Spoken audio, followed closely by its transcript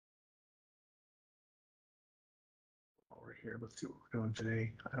here. Let's see what we're doing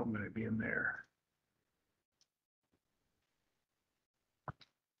today. I'm going to be in there.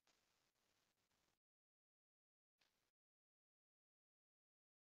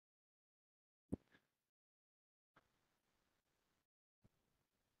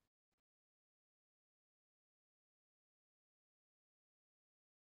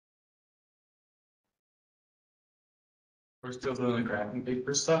 We're still doing the graphing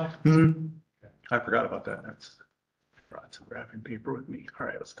paper stuff. I forgot about that. That's brought some graphing paper with me. All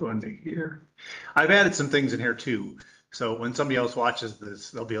right, let's go into here. I've added some things in here too. So when somebody else watches this,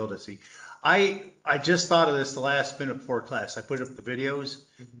 they'll be able to see. I just thought of this the last minute before class. I put up the videos,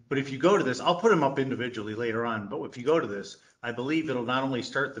 but if you go to this, I'll put them up individually later on. But if you go to this, I believe it'll not only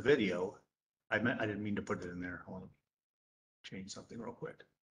start the video. I didn't mean to put it in there. Hold on. Change something real quick.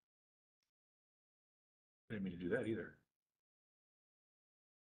 I didn't mean to do that either.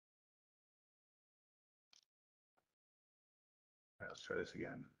 All right, let's try this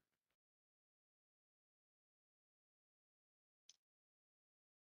again.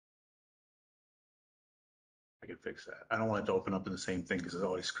 I can fix that. I don't want it to open up in the same thing because it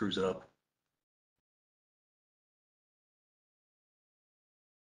always screws it up.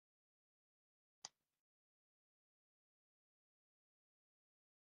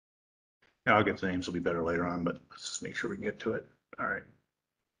 Yeah, I'll get the names will be better later on, but let's just make sure we can get to it. All right.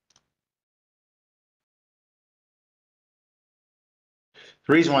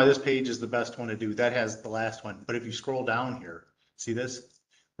 The reason why this page is the best one to do, that has the last one, but if you scroll down here, see this?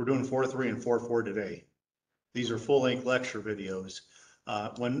 We're doing 4.3 and 4.4 today. These are full-length lecture videos.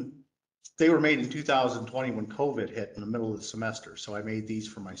 When they were made in 2020 when COVID hit in the middle of the semester, so I made these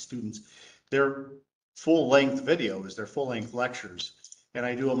for my students. They're full-length videos, they're full-length lectures, and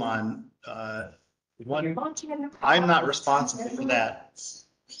I do them on one. I'm not responsible for that.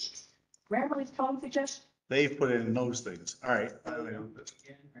 Grandma's phone suggestion. They've put in those things. All right.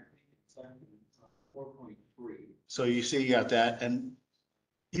 4.3. So you see, you got that, and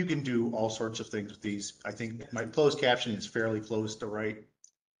you can do all sorts of things with these. I think my closed caption is fairly close to right.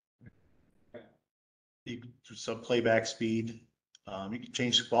 You can do some playback speed. You can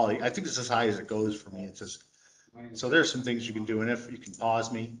change the quality. I think it's as high as it goes for me. It says, so there's some things you can do, and if you can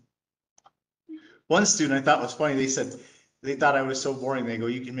pause me. One student I thought was funny. They said they thought I was so boring. They go,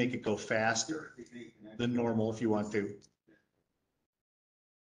 you can make it go faster than normal if you want to.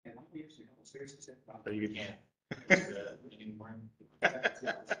 Or you can.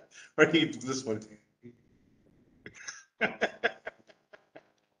 Or you can do this one.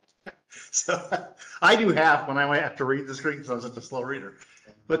 So I do half when I might have to read the screen because I'm such a slow reader.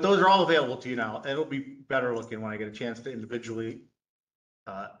 But those are all available to you now. It'll be better looking when I get a chance to individually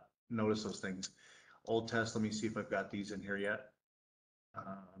notice those things. Old test, let me see if I've got these in here yet.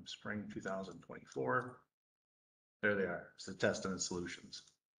 Spring 2024. There they are. It's the test and its solutions.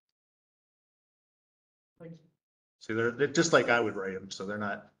 See, they're just like I would write them, so they're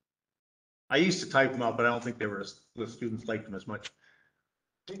not. I used to type them out, but I don't think they were the students liked them as much.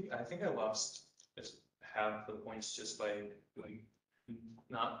 I think I lost half the points just by like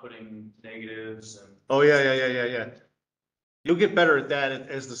not putting negatives and. Oh, yeah. You'll get better at that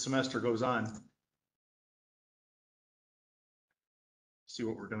as the semester goes on. See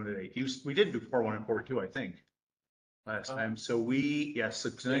what we're doing today. We did do 4.1 and 4.2, I think, last time. So yes, so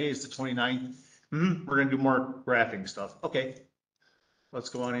today is the 29th. We're gonna do more graphing stuff. Okay. Let's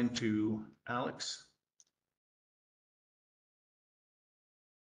go on into Alex.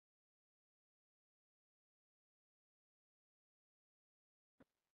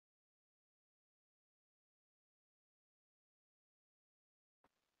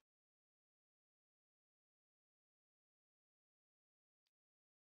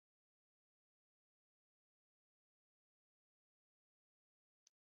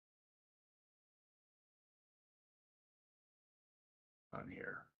 On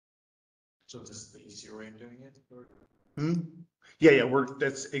here. So this is the easier way of doing it? Yeah,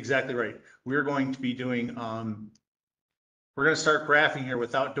 that's exactly right. We're going to be doing, we're going to start graphing here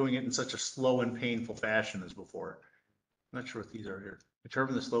without doing it in such a slow and painful fashion as before. I'm not sure what these are here.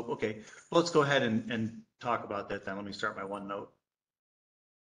 Determine the slope. Okay, well, let's go ahead and talk about that then. Let me start my OneNote.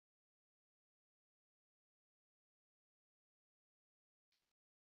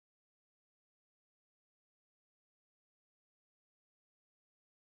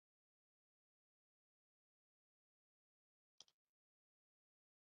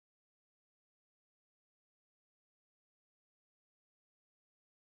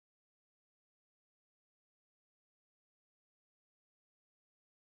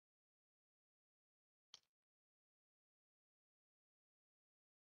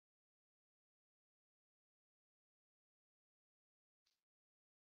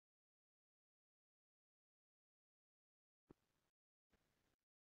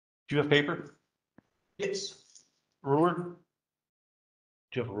 Do you have paper? Yes. Ruler?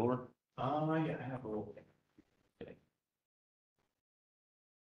 Do you have a ruler? Yeah, I have a little. It's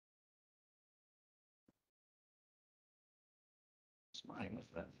mine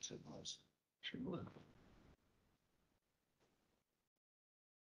with that. It was. Sure would.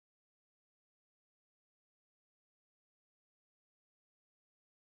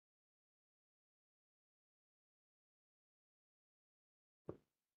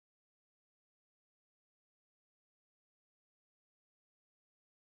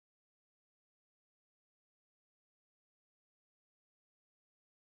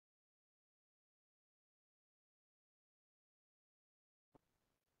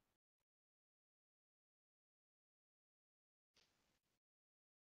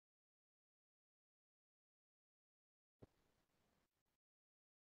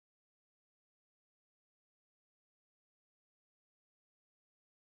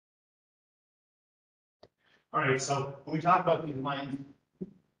 All right, so when we talk about these lines,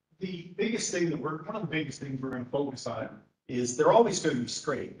 the biggest thing that one of the biggest things we're gonna focus on is they're always gonna be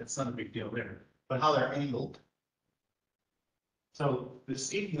straight, that's not a big deal there, but how they're angled. So the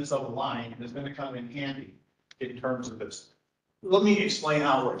steepness of the line is gonna come in handy in terms of this. Let me explain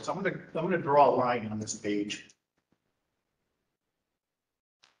how it works. I'm gonna draw a line on this page.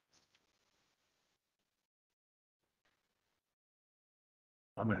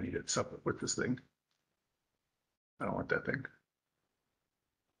 I'm gonna need it separate with this thing. I don't want that thing.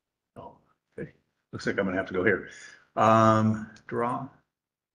 Oh, okay. Looks like I'm gonna have to go here. Draw.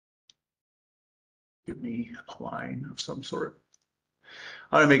 Give me a line of some sort.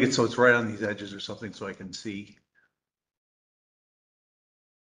 I'm gonna make it so it's right on these edges or something so I can see.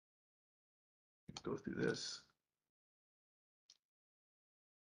 Go through this.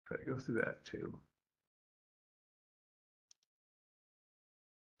 Try to go through that too.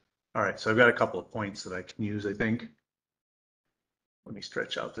 All right, so I've got a couple of points that I can use, I think. Let me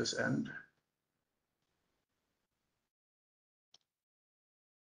stretch out this end.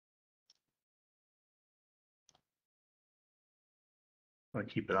 I'm gonna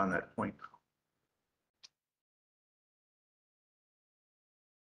keep it on that point.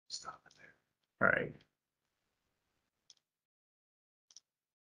 Stop it there. All right.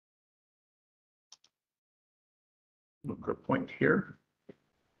 Look for a point here.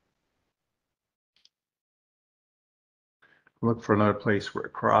 Look for another place where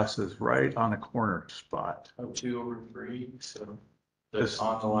it crosses right on a corner spot. 2/3, so This- that's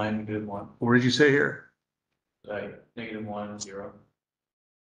on the line, good one, What did you say here? like -1, 0.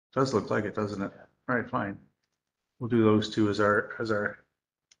 Does look like it, doesn't it? All right, fine. We'll do those two as our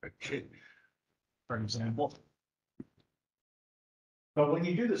for example. But when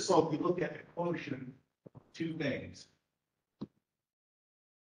you do the slope, you look at the quotient of two things.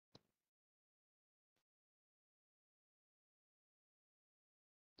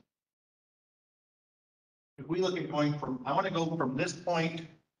 If we look at going from, I want to go from this point,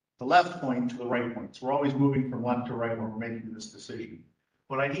 the left point to the right point. So we're always moving from left to right when we're making this decision.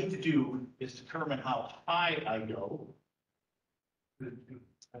 What I need to do is determine how high I go.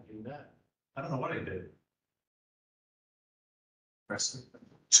 I do that. I don't know what I did. Press.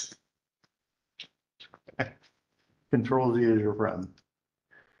 Control Z is your friend.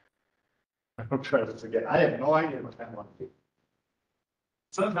 I'm trying to forget. I have no idea what that was.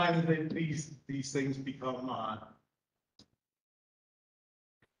 Sometimes these things become,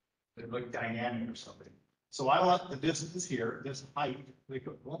 they're like dynamic or something. So I want the distance here, this height, they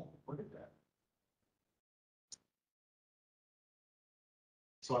go, well, look at that.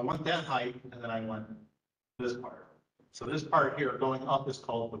 So I want that height, and then I want this part. So this part here going up is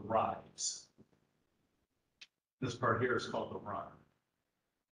called the rise. This part here is called the run.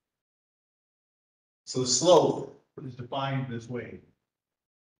 So the slope is defined this way.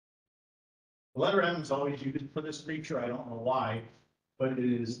 The letter M is always used for this feature. I don't know why, but it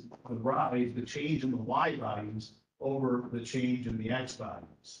is the rise, the change in the Y values over the change in the X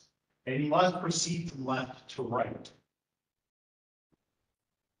values. And you must proceed from left to right.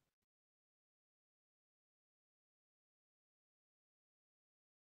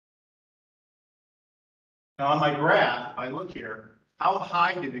 Now on my graph, I look here, how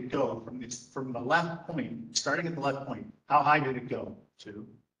high did it go from the left point, starting at the left point? How high did it go to?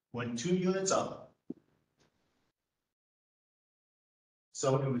 Went 2 units up.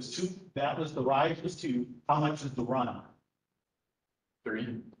 So it was 2, that was the rise was 2. How much is the run?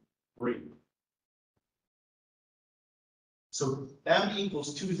 3. So M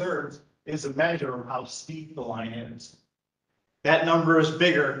equals 2/3 is a measure of how steep the line is. That number is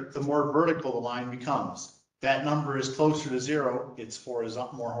bigger, the more vertical the line becomes. That number is closer to zero, it's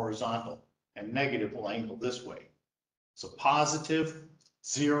horizontal, more horizontal, and negative will angle this way. So positive,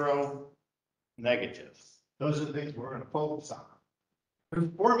 zero, negative. Those are the things we're gonna focus on. There's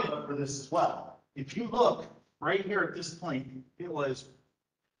a formula for this as well. If you look right here at this point, it was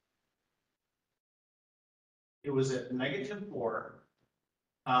at -4,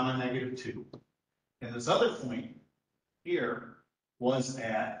 -2. And this other point here was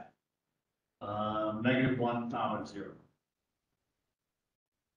at -1, 0.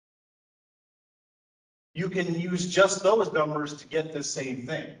 You can use just those numbers to get the same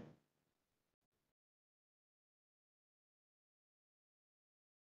thing.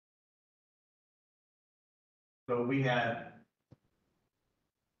 So we had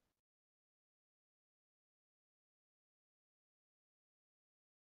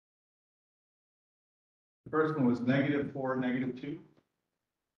the first one was -4, -2.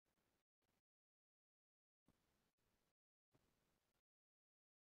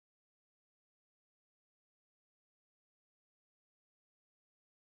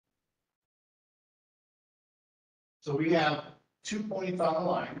 So we have 2 points on the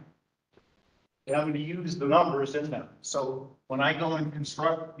line. And I'm going to use the numbers in them. So when I go and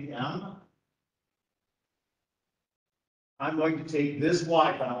construct the M, I'm going to take this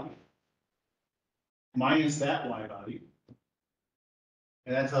y value minus that y value.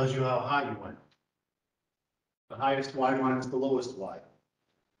 And that tells you how high you went. The highest y minus the lowest y.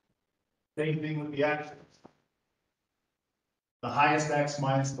 Same thing with the x's. The highest x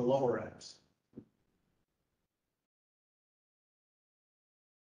minus the lower x.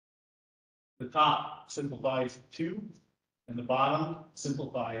 The top simplifies to 2, and the bottom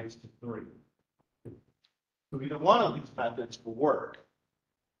simplifies to 3. So either one of these methods will work.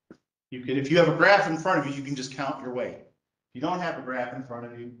 You can, if you have a graph in front of you, you can just count your way. If you don't have a graph in front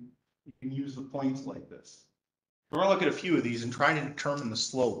of you, you can use the points like this. We're going to look at a few of these and try to determine the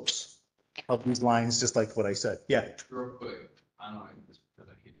slopes of these lines, just like what I said. Yeah. Real quick, I don't know, because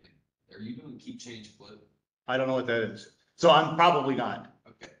I hate it. Are you doing keep change flip? I don't know what that is. So I'm probably not.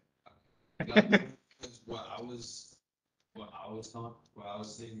 Okay. Because what I was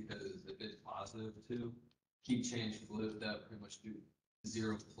saying, because if it's positive too, keep change flip, that would pretty much do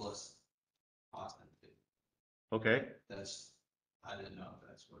 0 plus positive. Okay. I didn't know if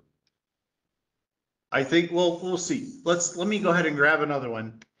that's what. I think we'll see. Let me go ahead and grab another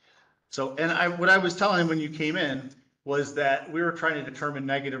one. So, and what I was telling him when you came in was that we were trying to determine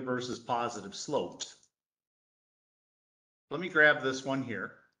negative versus positive slopes. Let me grab this one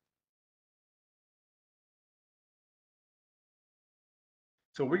here.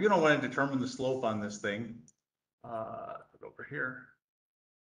 So we're going to want to determine the slope on this thing. Over here.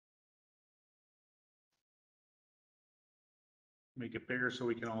 Make it bigger so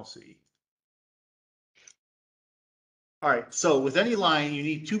we can all see. All right, so with any line, you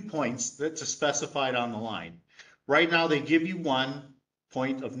need 2 points that's specified on the line. Right now, they give you 1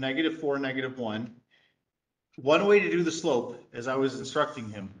 point of -4, -1. One way to do the slope, as I was instructing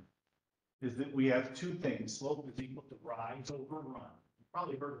him, is that we have 2 things. Slope is equal to rise over run. You've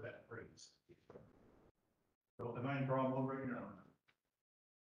probably heard of that phrase. So am I in drawing over here? No.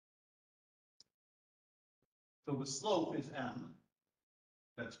 So the slope is M.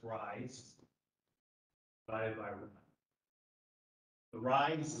 That's rise divided by run. The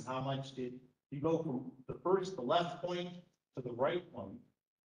rise is how much did you go from the left point to the right point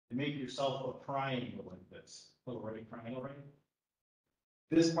to make yourself a triangle like this. Little right triangle, right?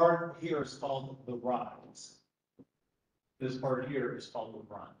 This part here is called the rise. This part here is called the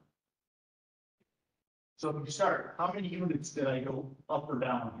run. So if you start, how many units did I go up or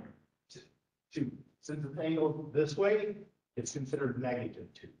down here? 2. Since it's angled this way, it's considered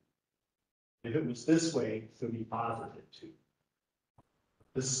 -2. If it was this way, it would be +2.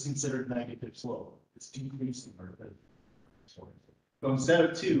 This is considered negative slope. It's decreasing or so instead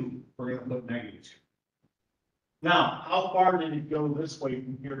of 2, we're going to put -2. Now, how far did it go this way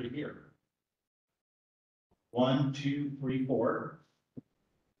from here to here? 1, 2, 3, 4.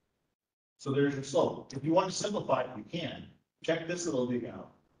 So there's your slope. If you want to simplify it, you can. Check this little thing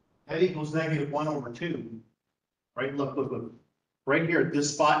out. That equals -1/2. Right, look. Right here at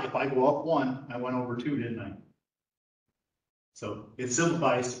this spot, if I go up 1, I went over 2, didn't I? So it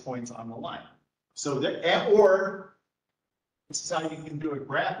simplifies to points on the line. So that, or this is how you can do it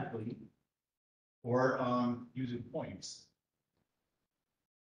graphically, or using points.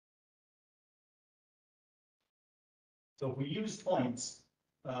 So if we use points,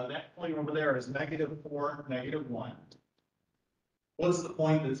 that point over there is -4, -1. What's the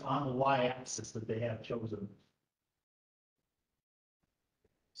point that's on the y-axis that they have chosen?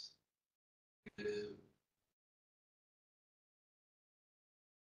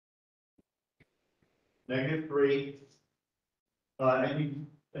 -3.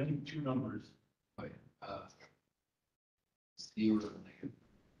 Any two numbers, Wait, 0, negative.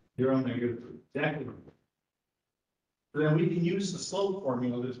 0, -3, exactly. So then we can use the slope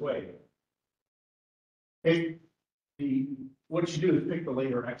formula this way. If what you do is pick the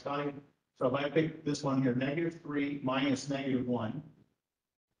later x value. So if I pick this one here, -3 minus -1.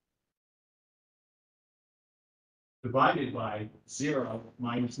 Divided by 0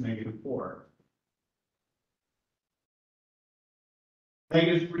 minus -4.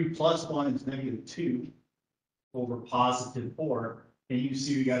 -3 plus 1 is -2 over +4, and you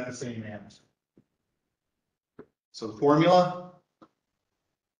see we got the same answer. So the formula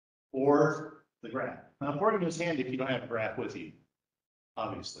or the graph. Now, the formula is handy if you don't have a graph with you,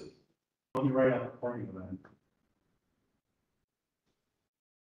 obviously. Let me write out the formula then.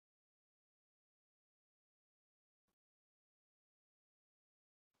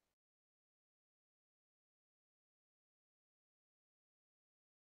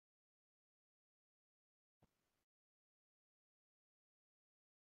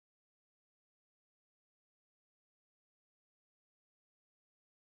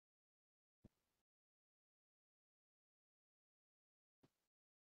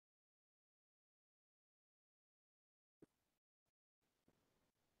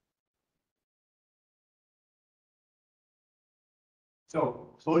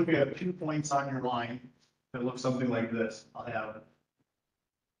 So if you have 2 points on your line that look something like this, I'll have,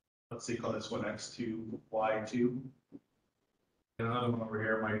 let's see, call this one x2, y2. And another one over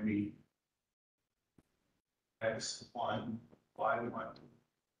here might be x1, y1.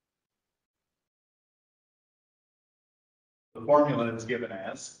 The formula is given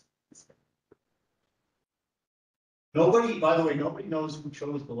as. Nobody, by the way, nobody knows who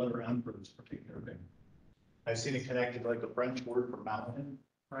chose the letter M for this particular thing. I've seen it connected like the French word for mountain,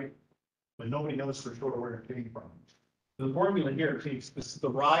 right? But nobody knows for sure where it came from. The formula here takes this, the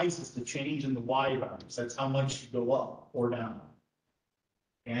rise is the change in the y values. That's how much you go up or down.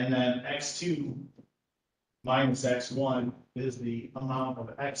 And then x2 minus x1 is the amount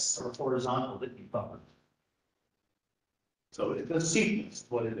of x or horizontal that you cover. So it's a steepness,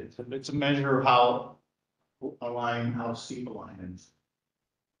 what it is. It's a measure of how a line, how steep a line is.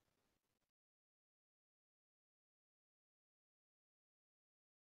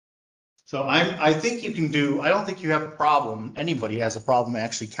 So I think you can do, I don't think you have a problem, anybody has a problem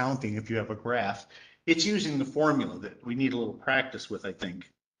actually counting if you have a graph. It's using the formula that we need a little practice with, I think.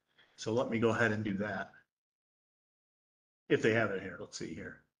 So let me go ahead and do that. If they have it here, let's see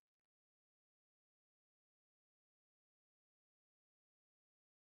here.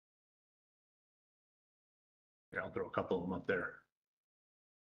 Yeah, I'll throw a couple of them up there.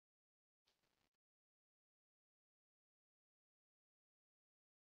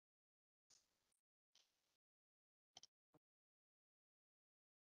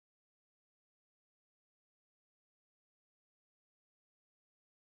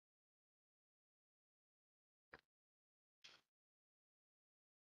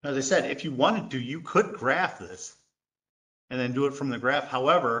 As I said, if you wanted to, you could graph this and then do it from the graph.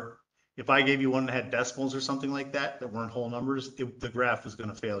 However, if I gave you one that had decimals or something like that, that weren't whole numbers, the graph is going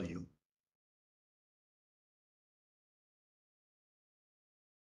to fail you.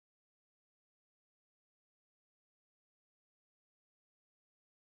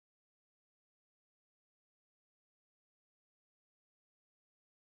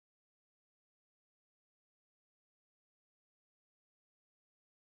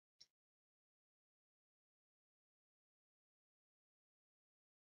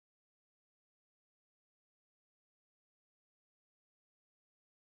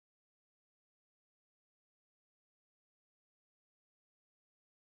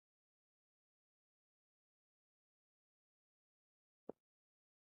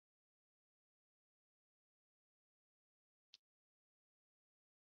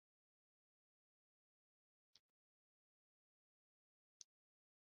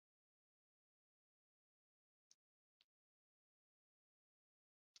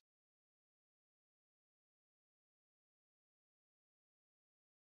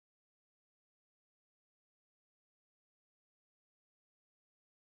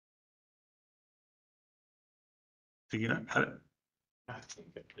 Figure out how to. I think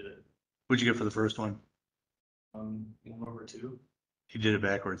I did it. What'd you get for the first one? 1/2. You did it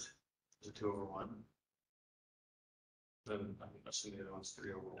backwards. Is it 2/1? Then I'm assuming the other one's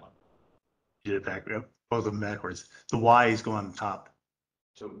 3/1. You did it back, yep, both of them backwards. The y's go on the top.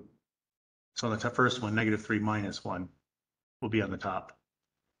 So So on the first one, -3 minus 1 will be on the top.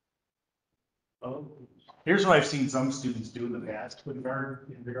 Here's what I've seen some students do in the past with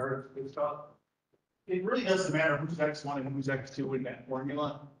regard to stuff. it really doesn't matter who's X1 and who's X2 in that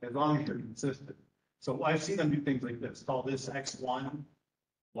formula, as long as you're consistent. So I've seen them do things like this, call this X1,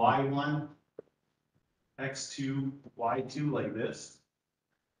 Y1, X2, Y2 like this.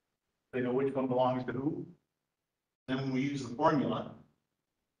 They know which one belongs to who. Then when we use the formula,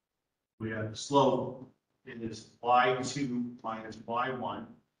 we have the slope is Y2 minus Y1,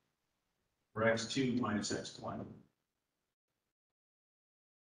 or X2 minus X1.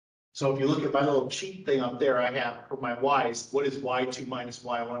 So if you look at my little cheat thing up there, I have for my Y's, what is Y2 minus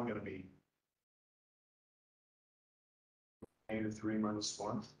Y1 gonna be? -3 minus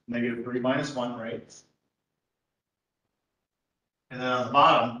 1. -3 minus 1, right? And then on the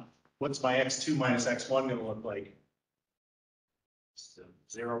bottom, what's my X2 minus X1 gonna look like?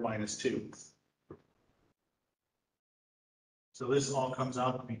 0 minus 2. So this all comes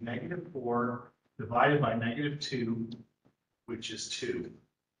out to be -4 divided by -2, which is 2.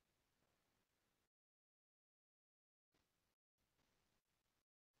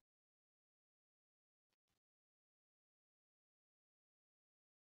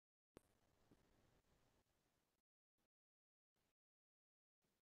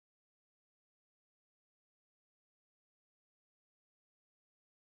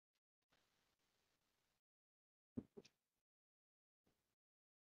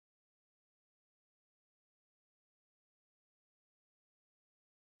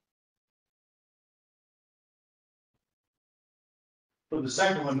 For the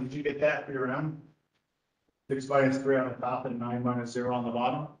second one, did you get that figured out? 6 minus 3 on the top and 9 minus 0 on the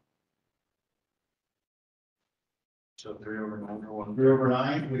bottom? So 3/9 or 1.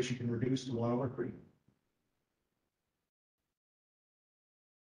 3/9, which you can reduce to 1/3.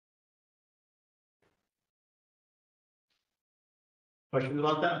 Questions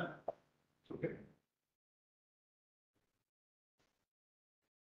about that? Okay.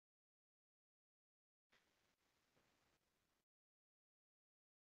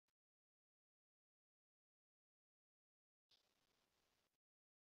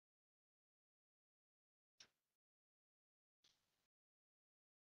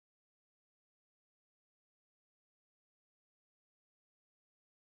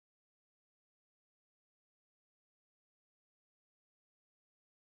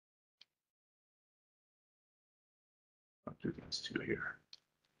 I'll do these two here.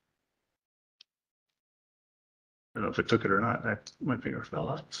 I don't know if it took it or not. My finger fell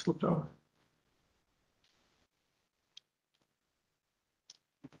out, slipped off.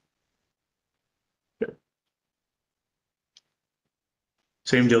 Okay.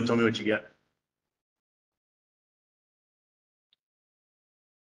 Same deal. Tell me what you get.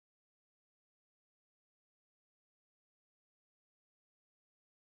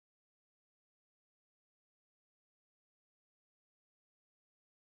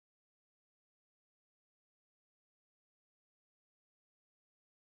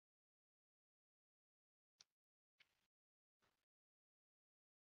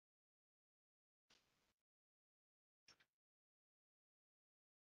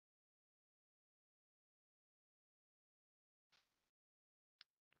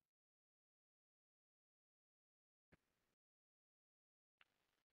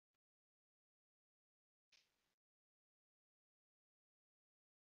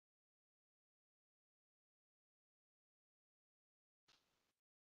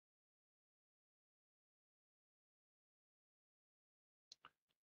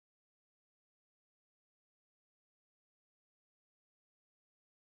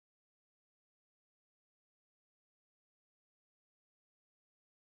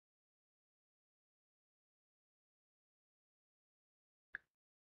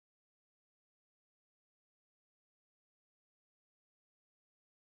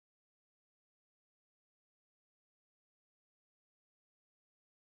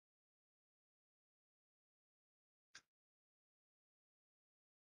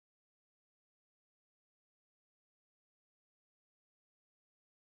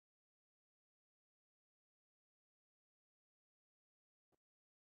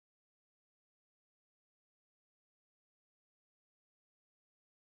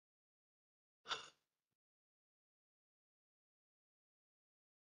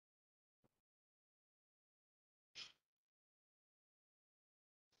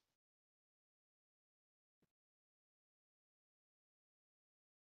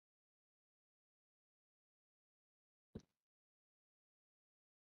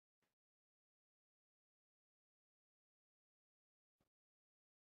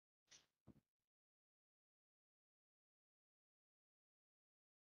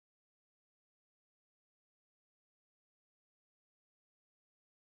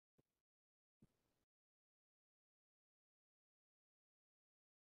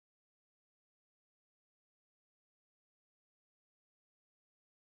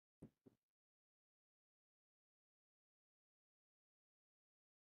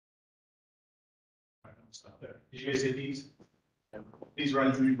 stuff there. Did you guys see these? These are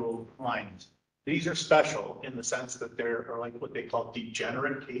unusual lines. These are special in the sense that they're like what they call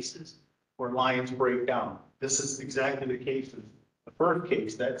degenerate cases where lines break down. This is exactly the case. The first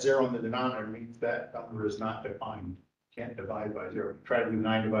case, that zero in the denominator means that number is not defined. Can't divide by zero. Try to do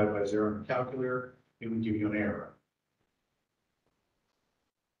 9 divided by 0 in the calculator, it would give you an error.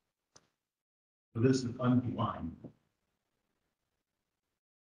 So this is undefined.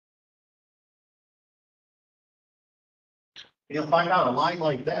 You'll find out a line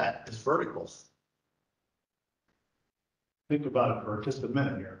like that is vertical. Think about it for just a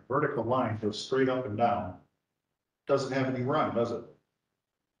minute here. Vertical line goes straight up and down. Doesn't have any run, does it?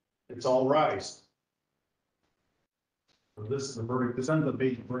 It's all rise. So this is a vertical, this ends up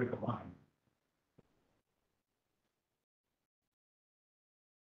being a vertical line.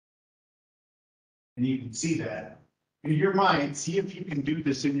 And you can see that. In your mind, see if you can do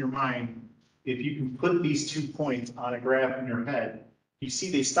this in your mind. If you can put these 2 points on a graph in your head, you see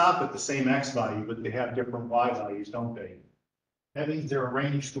they stop at the same X value, but they have different Y values, don't they? That means they're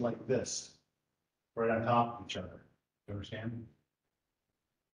arranged like this, right on top of each other. You understand?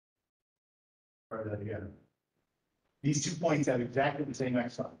 Try that again. These 2 points have exactly the same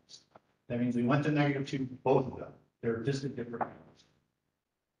X values. That means we went to -2, both of them. They're just at different angles.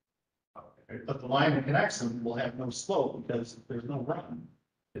 Okay. But the line that connects them will have no slope because there's no run.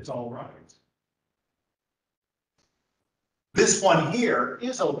 It's all rise. This one here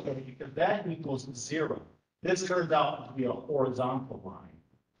is okay because that equals 0. This turns out to be a horizontal line.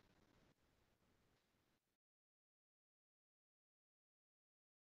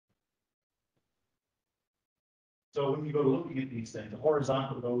 So when you go looking at these things, the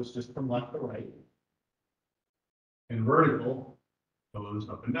horizontal goes just from left to right. And vertical goes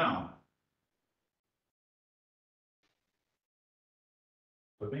up and down.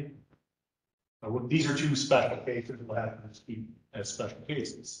 With me? These are 2 special cases. We'll have to just keep as special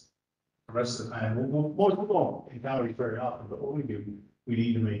cases. The rest of the time, we won't encounter these very often, but what we do, we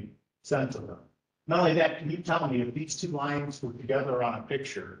need to make sense of them. Not only that, can you tell me if these 2 lines were together on a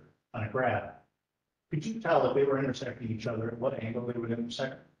picture, on a graph, could you tell if they were intersecting each other, at what angle they would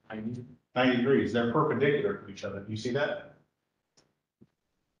intersect? 90 degrees. They're perpendicular to each other. Do you see that?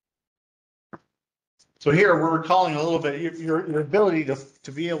 So here we're recalling a little bit, your ability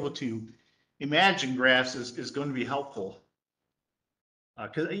to be able to imagine graphs is going to be helpful.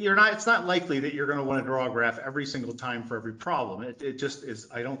 Because it's not likely that you're going to want to draw a graph every single time for every problem. It just is,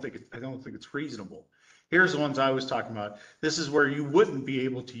 I don't think it's reasonable. Here's the ones I was talking about. This is where you wouldn't be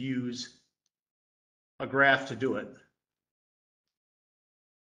able to use a graph to do it.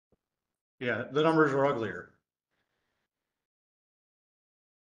 Yeah, the numbers are uglier.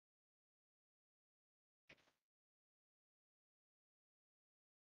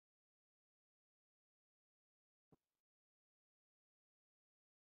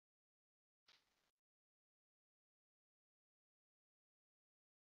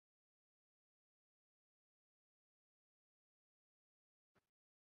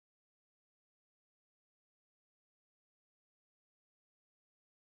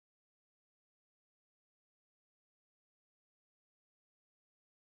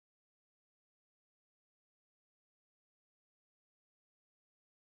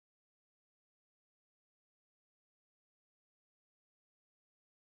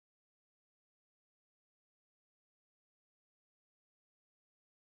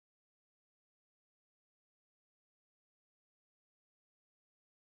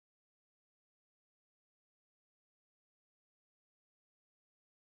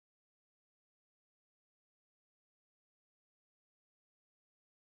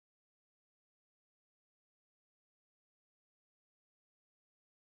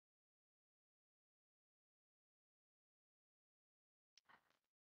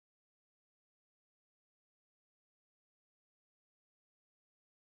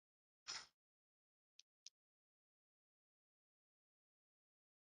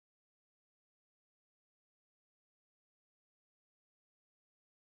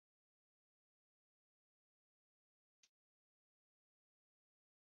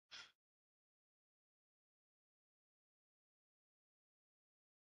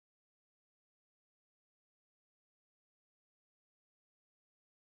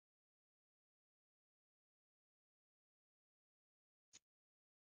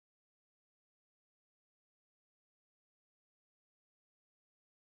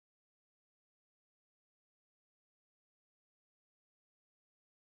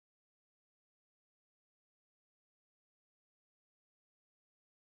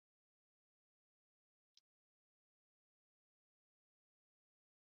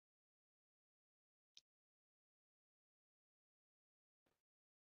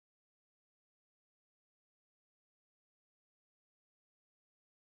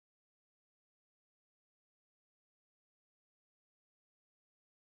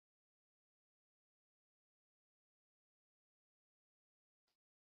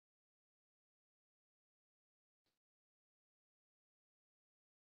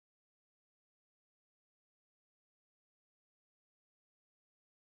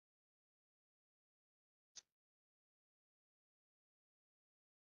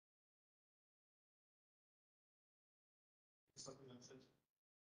 differences.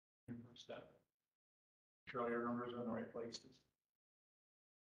 Your first step. Sure all your numbers are in the right places.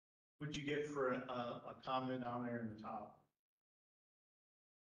 What'd you get for a comment down there in the top?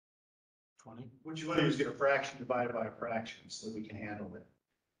 20. What you want to do is get a fraction divided by a fraction so that we can handle it.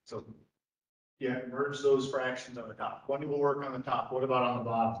 So, yeah, merge those fractions on the top. 20 will work on the top. What about on the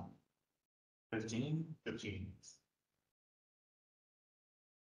bottom? 15. 15.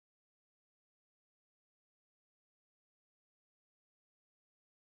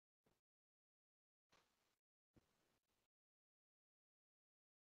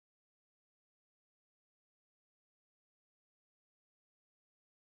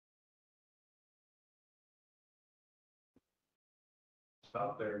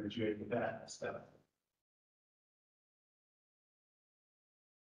 Stop there. Did you get that step?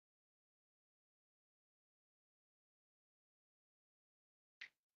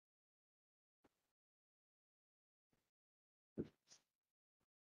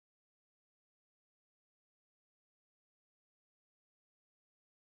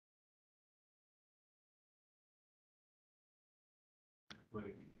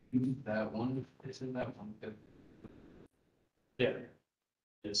 Wait, that one, isn't that one good? Yeah.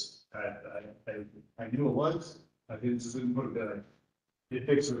 Yes. I knew it was. I didn't put it there. It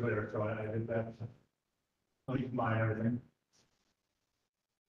fixed it later, so I did that. I'll combine everything.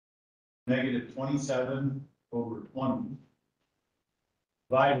 Negative 27 over 20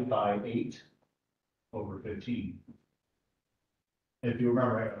 divided by 8 over 15. If you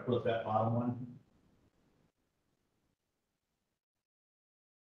remember, I gotta flip that bottom one.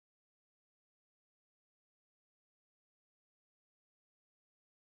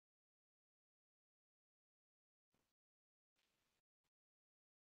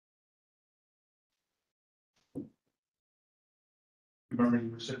 Remember,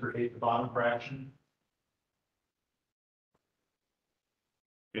 you reciprocate the bottom fraction.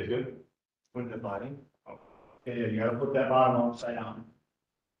 Is good? When dividing. Okay, yeah, you gotta put that bottom upside down.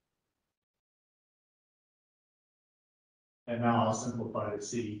 And now I'll simplify to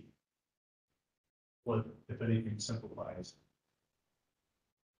see what, if anything, simplifies.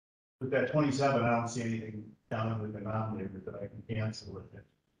 With that 27, I don't see anything down in the denominator that I can cancel with it.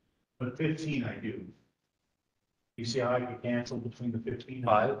 But 15 I do. You see how I can cancel between the 15 and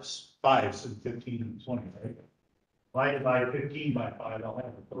Fives. fives and 15 and 20, right? If I divide 15 by 5, I'll have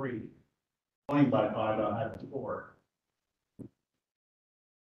a 3. 20 by 5, I'll have a 4.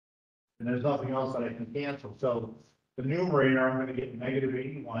 And there's nothing else that I can cancel. So the numerator, I'm gonna get negative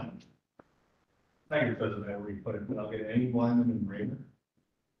 81. Negative doesn't matter where you put it, but I'll get 81 in the numerator.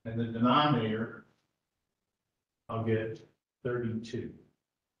 And the denominator, I'll get 32.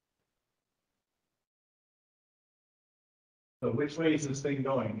 So which way is this thing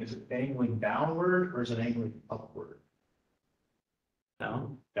going? Is it angling downward or is it angling upward?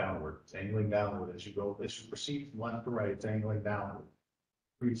 Down. Downward. It's angling downward as you go, as you proceed from left to right, it's angling downward.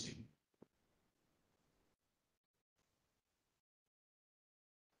 Increasing.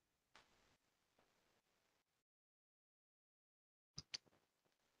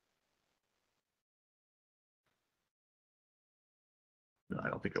 No, I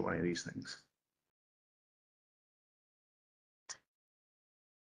don't think I want any of these things.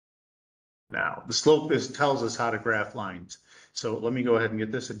 Now, the slope tells us how to graph lines. So let me go ahead and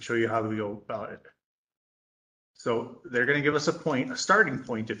get this and show you how we go about it. So they're going to give us a point, a starting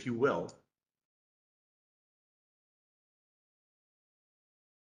point, if you will.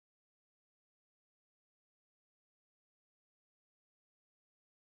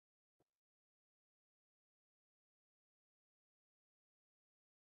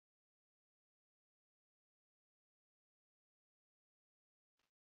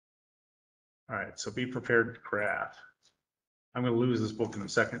 All right, so be prepared to graph. I'm going to lose this book in a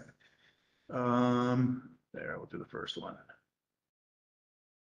second. There, we'll do the first one.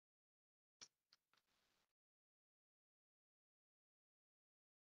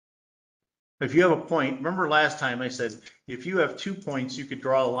 If you have a point, remember last time I said, if you have 2 points, you could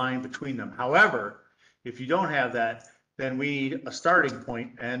draw a line between them. However, if you don't have that, then we need a starting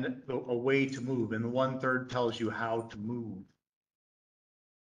point and a way to move. And the 1/3 tells you how to move.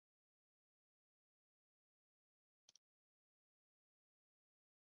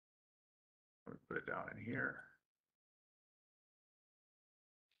 Let me put it down in here.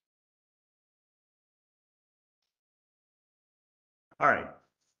 All right.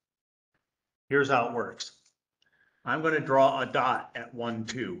 Here's how it works. I'm going to draw a dot at 1,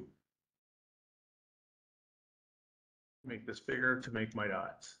 2. Make this bigger to make my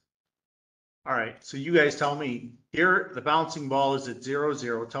dots. All right, so you guys tell me, here the bouncing ball is at 0,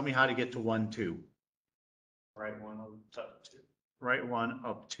 0. Tell me how to get to 1, 2. Right one on the top two. right one,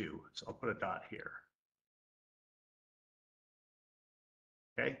 up two. So I'll put a dot here.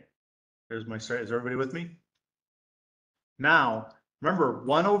 Okay, there's my start. Is everybody with me? Now, remember,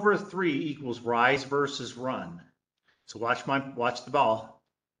 1/3 equals rise versus run. So watch the ball.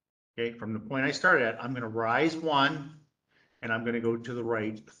 Okay, from the point I started at, I'm going to rise 1, and I'm going to go to the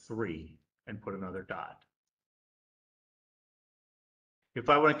right 3 and put another dot. If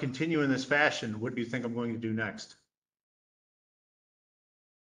I want to continue in this fashion, what do you think I'm going to do next?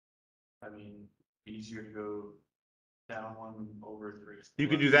 I mean, easier to go down 1/3. You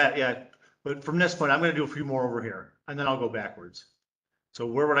can do that, yeah. But from this point, I'm going to do a few more over here, and then I'll go backwards. So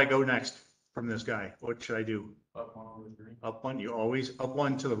where would I go next from this guy? What should I do? Up 1/3. Up 1, you always, up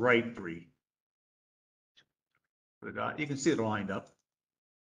 1 to the right 3. Put a dot. You can see it lined up.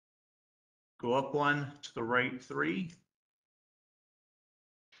 Go up 1 to the right 3.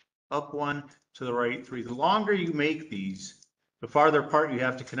 Up 1 to the right 3. The longer you make these, the farther apart you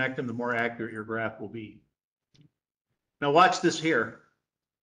have to connect them, the more accurate your graph will be. Now watch this here.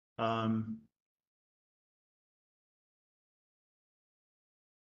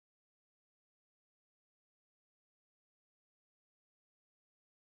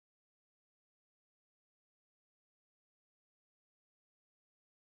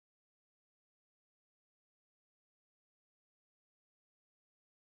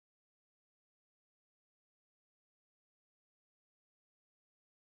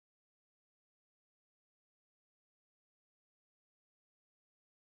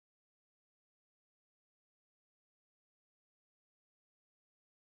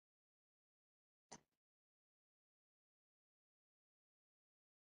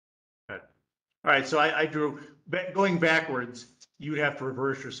 All right, so I drew, going backwards, you'd have to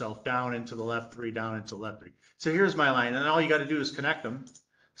reverse yourself down into the left 3, down into the left 3. So here's my line, and all you got to do is connect them.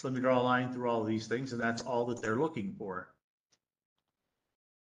 So let me draw a line through all of these things, and that's all that they're looking for.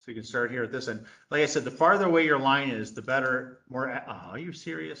 So you can start here at this end. Like I said, the farther away your line is, the better, more, are you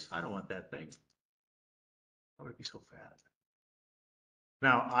serious? I don't want that thing. That would be so fast.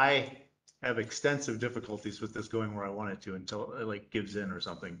 Now, I have extensive difficulties with this going where I want it to until it like gives in or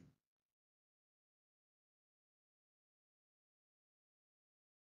something.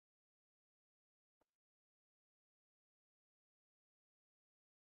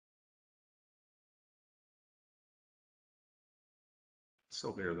 It's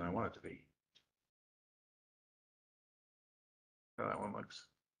still bigger than I want it to be. Oh, that one looks.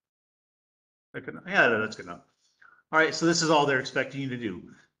 Yeah, that's good enough. All right, so this is all they're expecting you to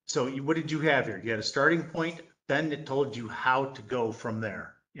do. So what did you have here? You had a starting point, then it told you how to go from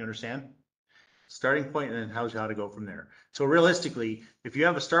there. You understand? Starting point and then tells you how to go from there. So realistically, if you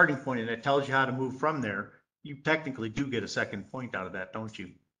have a starting point and it tells you how to move from there, you technically do get a second point out of that, don't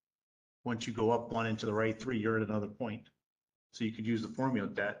you? Once you go up 1 into the right 3, you're at another point. So you could use the formula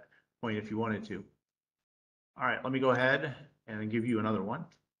at that point if you wanted to. All right, let me go ahead and give you another one.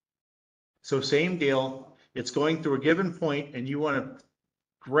 So same deal, it's going through a given point and you want to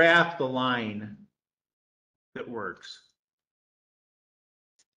graph the line that works.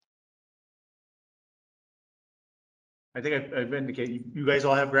 I think I've indicated, you guys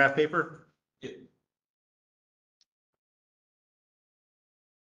all have graph paper? Yeah.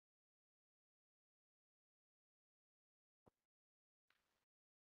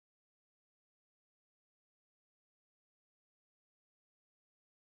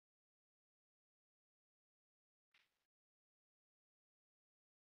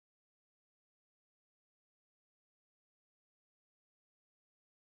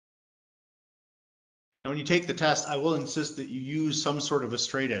 And when you take the test, I will insist that you use some sort of a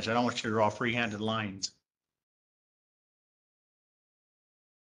straight edge. I don't want you to draw free-handed lines.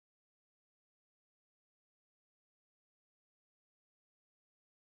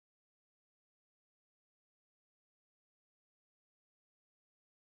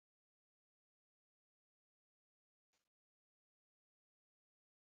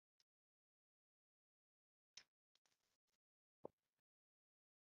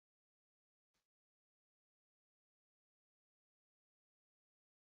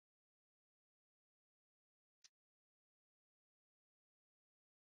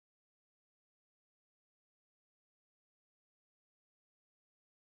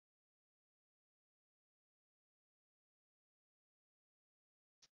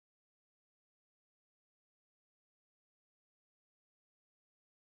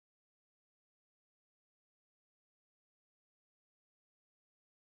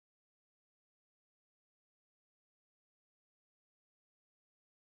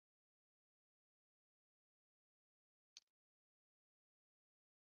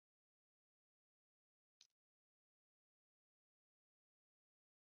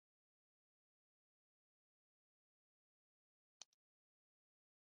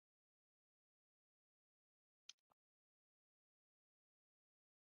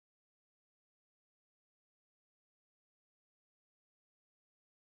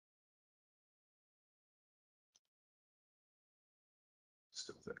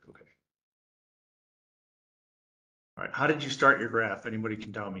 Still thick, okay. All right, how did you start your graph? Anybody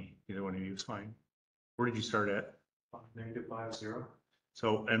can tell me, either one of you is fine. Where did you start at? -5, 0,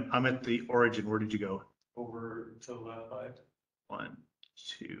 So, and I'm at the origin, where did you go? over to the left 5. 1,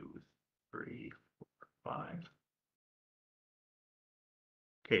 2, 3, 4, 5.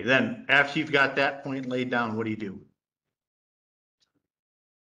 Okay, then after you've got that point laid down, what do you do?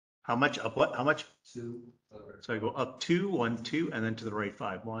 How much up what? How much? 2. So I go up 2, 1, 2, and then to the right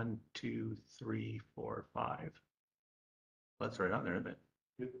 5. 1, 2, 3, 4, 5. That's right on there, isn't it?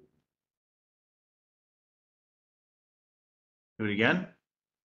 Yep. Do it again.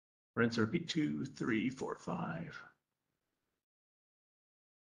 Rinse and repeat 2, 3, 4, 5.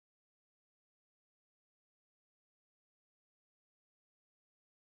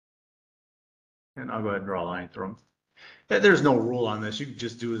 And I'll go ahead and draw a line through them. There's no rule on this. You can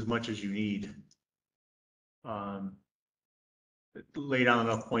just do as much as you need. Lay down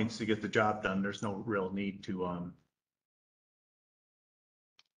enough points to get the job done. There's no real need to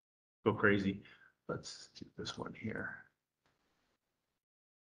go crazy. Let's do this one here.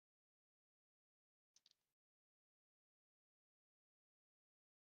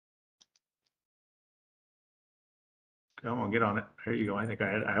 Come on, get on it. There you go. I think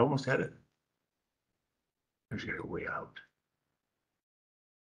I almost had it. I just got it way out.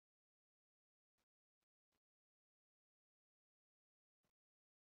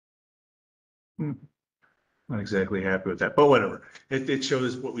 Not exactly happy with that, but whatever. It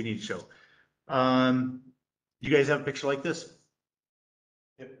shows what we need to show. You guys have a picture like this?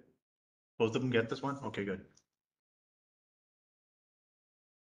 Yep. Both of them get this one? Okay, good.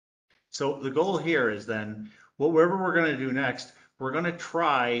 So the goal here is then, whatever we're gonna do next, we're gonna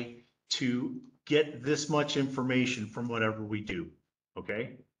try to get this much information from whatever we do,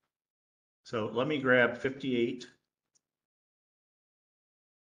 okay? So let me grab 58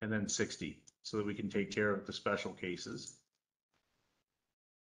 and then 60 so that we can take care of the special cases.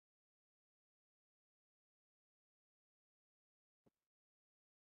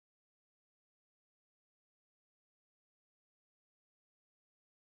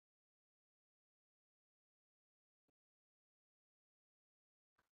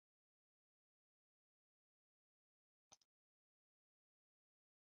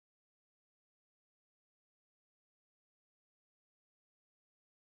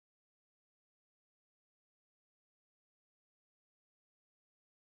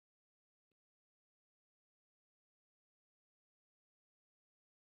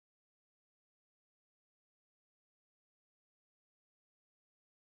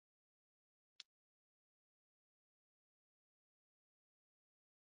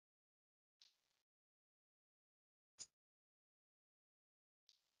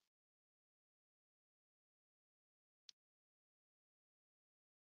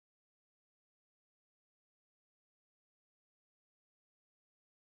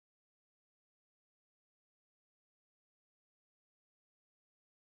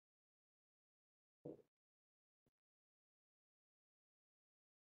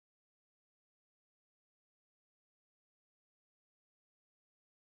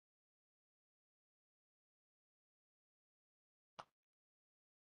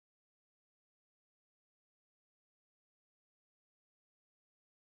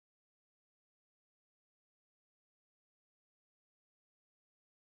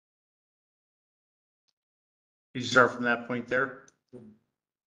 Did you start from that point there?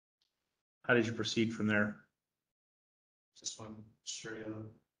 How did you proceed from there? Just one straight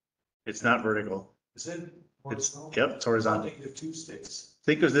up. It's not vertical. Is it? It's, horizontal? yep, it's horizontal. -2 sticks.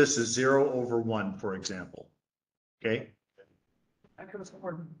 Think of this as 0 over 1, for example. Okay, I could have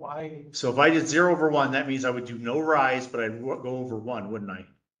sworn why. so if I did 0 over 1, that means I would do no rise, but I'd go over 1, wouldn't I?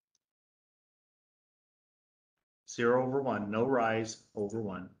 0 over 1, no rise over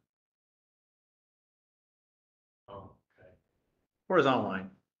 1. Oh, okay. Horizontal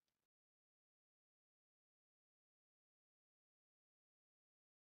line.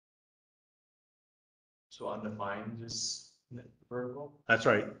 So undefined is vertical? That's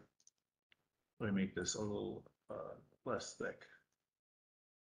right. Let me make this a little less thick.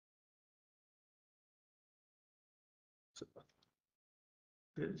 So,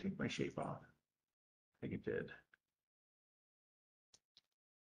 did it take my shape off? I think it did.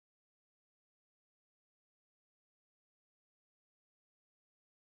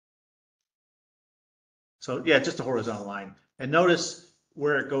 So yeah, just a horizontal line. And notice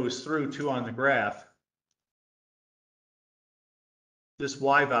where it goes through too on the graph. This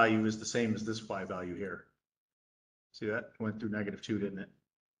Y value is the same as this Y value here. See that? It went through -2, didn't it?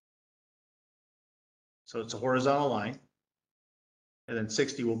 So it's a horizontal line. And then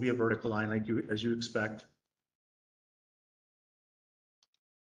 60 will be a vertical line like you, as you expect.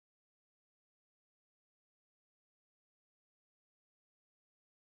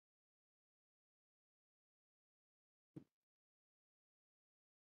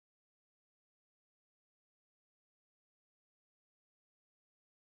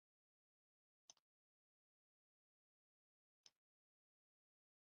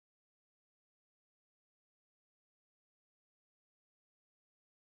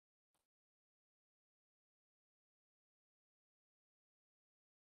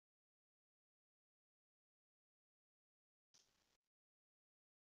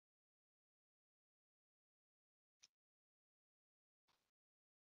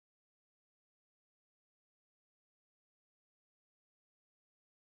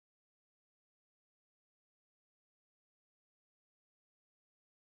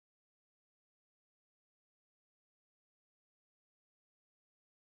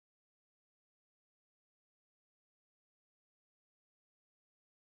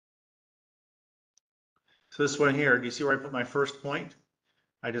 So this one here, do you see where I put my first point?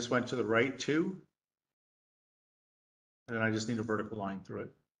 I just went to the right 2. And then I just need a vertical line through it.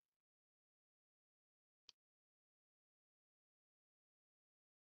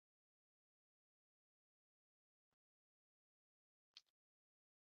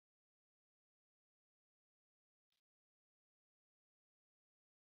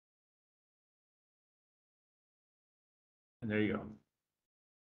 And there you go. Are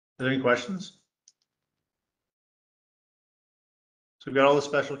there any questions? So we've got all the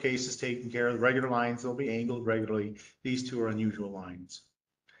special cases taken care of. The regular lines, they'll be angled regularly. These two are unusual lines.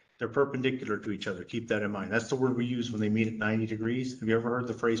 They're perpendicular to each other. Keep that in mind. That's the word we use when they meet at 90 degrees. Have you ever heard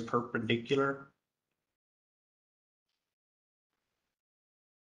the phrase perpendicular?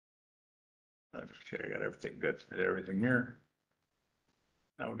 Okay, I got everything good. Did everything here.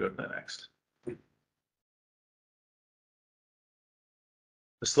 Now we'll go to the next.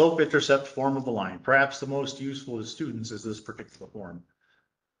 The slope intercept form of the line. Perhaps the most useful to students is this particular form.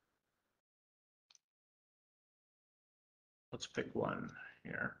 Let's pick one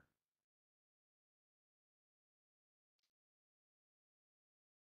here.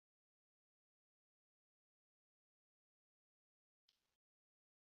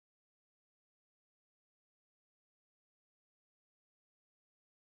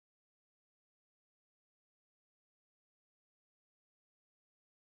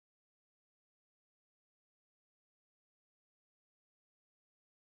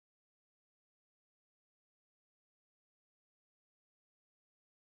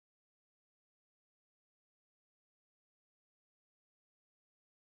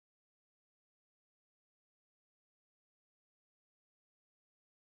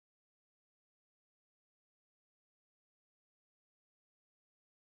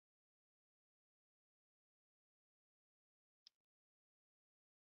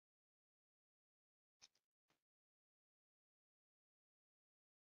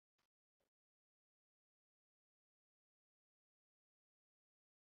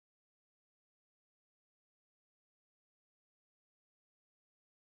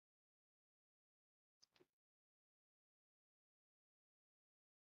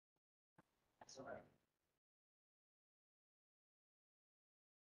 That's all right.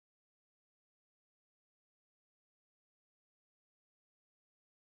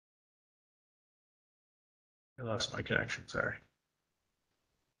 I lost my connection, sorry.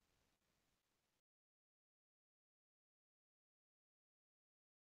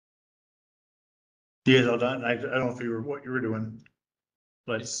 You guys all done? I don't know if you were, what you were doing,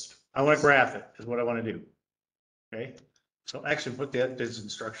 but I want to graph it is what I want to do. Okay, so actually put that, those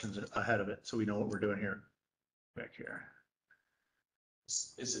instructions ahead of it, so we know what we're doing here. Back here.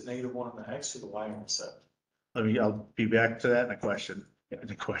 Is it -1 on the X or the Y intercept? I'll be back to that in a question,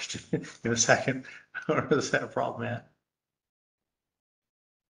 in a second. Or is that a problem at?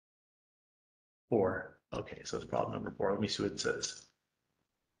 4. Okay, so it's problem number 4. Let me see what it says.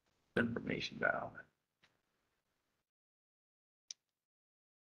 Information down.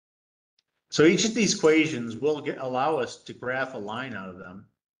 So each of these equations will allow us to graph a line out of them.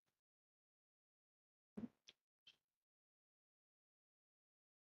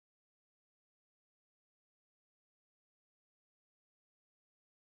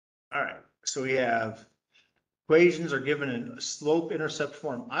 All right, so we have equations are given in slope intercept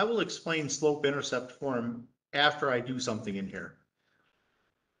form. I will explain slope intercept form after I do something in here.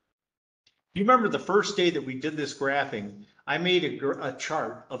 You remember the first day that we did this graphing, I made a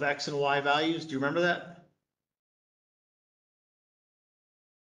chart of X and Y values. Do you remember that?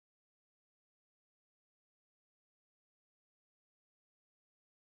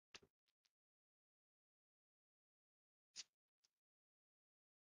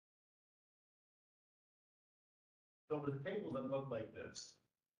 So the table that looked like this.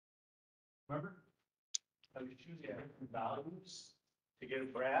 Remember? I was choosing different values to get a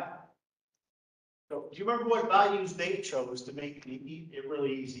graph. So do you remember what values they chose to make it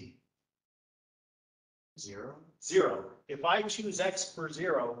really easy? 0? 0. If I choose X for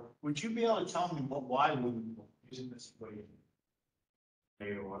 0, would you be able to tell me what Y would be using this equation?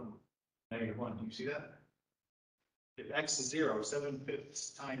 -1. -1, do you see that? If X is 0,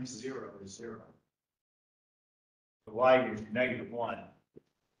 7/5 times 0 is 0. The Y is -1.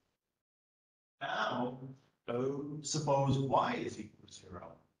 Now, suppose Y is equal to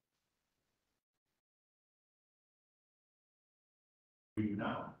 0. Do you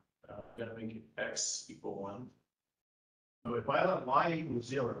know? Gotta make it X equal 1. So if I let Y equal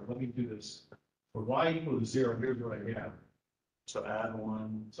 0, let me do this. For Y equal to 0, here's what I have. So add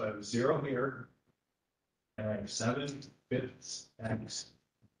 1. So I have 0 here. And I have 7/5 X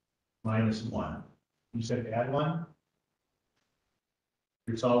minus 1. You said add 1?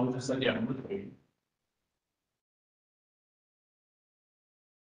 You're solving this like Yeah.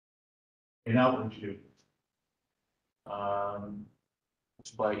 And now what would you do?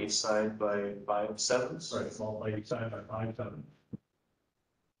 Multiply each side by 5 sevenths. Right, multiply each side by 5, 7.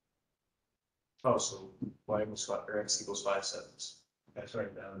 Oh, so Y equals 5, or X equals 5 sevenths. That's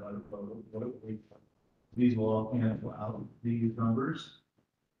right. These will all cancel out these numbers.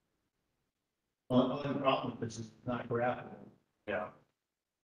 Well, the only problem is this is not graphable. Yeah.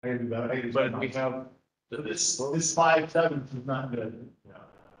 I gotta do better. I gotta do But better. we have This 5 sevenths is not good. Yeah.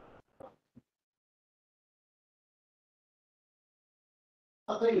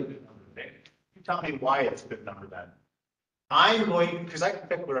 I'll tell you a good number to pick. You tell me why it's a good number then. I'm going, because I can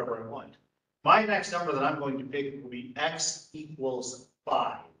pick whatever I want. My next number that I'm going to pick will be X equals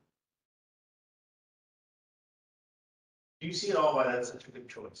 5. Do you see it all why that's such a good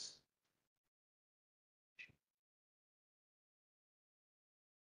choice?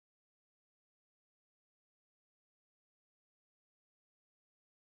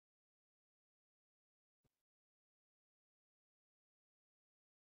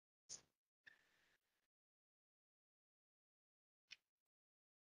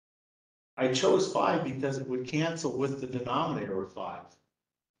 I chose 5 because it would cancel with the denominator of 5.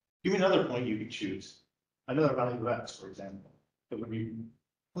 Give me another point you could choose. Another value of X, for example, that would be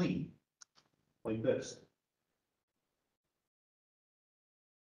clean, like this.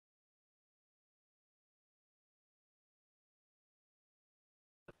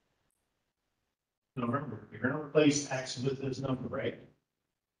 Now remember, you're gonna replace X with this number, right?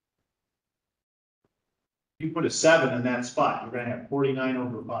 You put a 7 in that spot, you're gonna have 49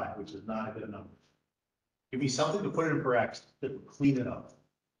 over 5, which is not a good number. Give me something to put in for X that would clean it up.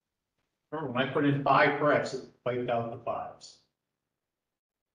 Remember, when I put in 5 for X, it wiped out the 5s.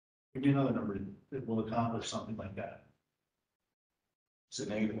 Give me another number that will accomplish something like that. Is it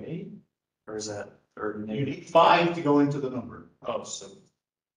 -8? Or is that, or You negative? need 5 to go into the number. Oh, so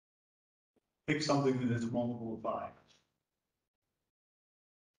Pick something that is a multiple of 5.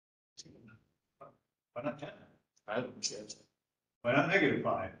 Why not 10? I don't see it. Why not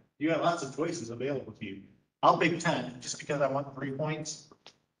 -5? You got lots of choices available to you. I'll pick 10 just because I want 3 points.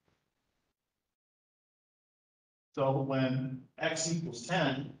 So when X equals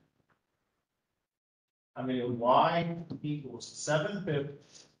 10, I'm going to Y equals 7/5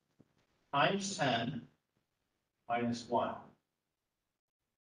 times 10 minus 1.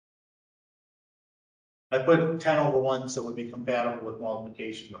 I put 10 over 1 so it would be compatible with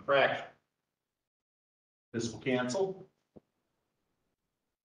multiplication of a fraction. This will cancel.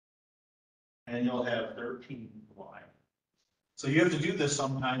 And you'll have 13y. So you have to do this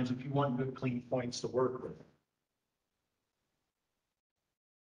sometimes if you want good clean points to work with.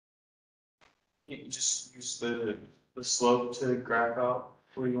 You just use the slope to graph out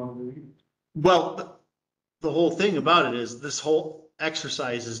where you want to be. Well, the whole thing about it is this whole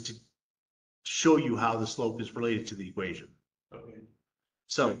exercise is to show you how the slope is related to the equation. Okay.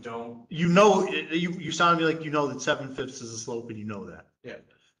 So Don't, you sound to me like you know that 7/5 is the slope and you know that. yeah.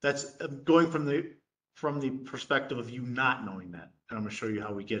 That's going from the perspective of you not knowing that. And I'm gonna show you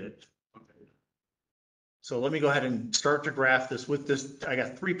how we get it. Okay. So let me go ahead and start to graph this with this. I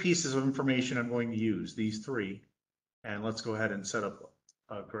got 3 pieces of information I'm going to use, these 3. And let's go ahead and set up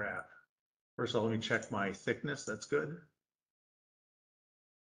a graph. First of all, let me check my thickness. That's good.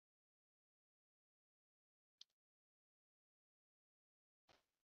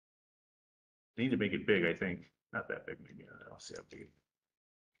 I need to make it big, I think. Not that big, maybe. I'll see how big.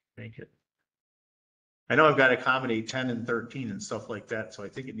 Make it. I know I've got to accommodate 10 and 13 and stuff like that, so I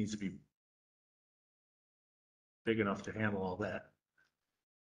think it needs to be big enough to handle all that.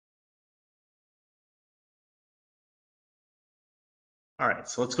 All right,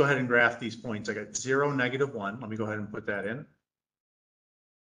 so let's go ahead and graph these points. I got 0, -1. Let me go ahead and put that in.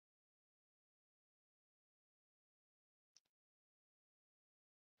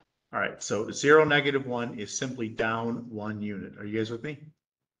 All right, so 0, -1 is simply down 1 unit. Are you guys with me?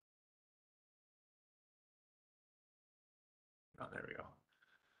 Oh, there we go.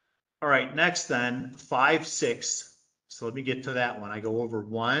 All right, next then, 5, 6. So let me get to that one. I go over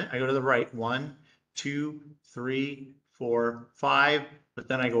 1, I go to the right, 1, 2, 3, 4, 5, but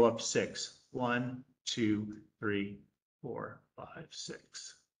then I go up 6. 1, 2, 3, 4, 5,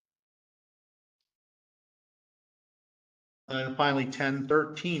 6. And then finally, 10,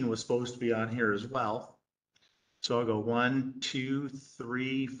 13 was supposed to be on here as well. So I'll go 1, 2,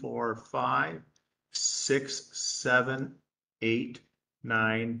 3, 4, 5, 6, 7, 8,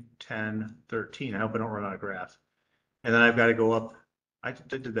 9, 10, 13. I hope I don't run out of graph. And then I've got to go up. I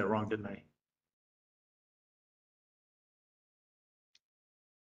did that wrong, didn't I?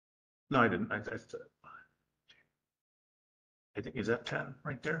 No, I didn't. I think, is that 10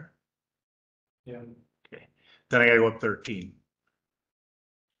 right there? Yeah. Okay. Then I got to go up 13.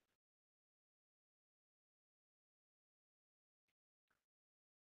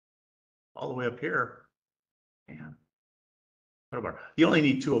 All the way up here. Man. Whatever. You only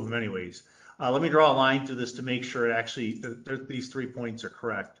need 2 of them anyways. Let me draw a line through this to make sure it actually, these 3 points are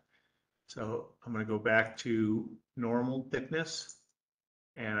correct. So I'm going to go back to normal thickness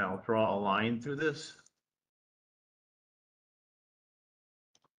and I'll draw a line through this.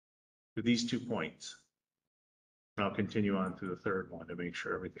 To these 2 points. And I'll continue on to the third one to make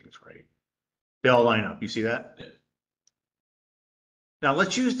sure everything's right. They all line up. You see that? Yeah. Now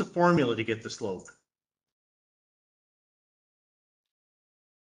let's use the formula to get the slope.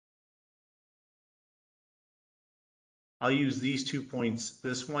 I'll use these 2 points,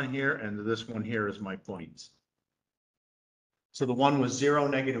 this one here and this one here as my points. So the one was 0,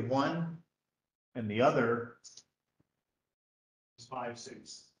 -1, and the other is 5,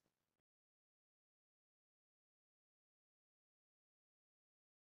 6.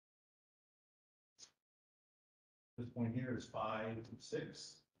 This point here is 5,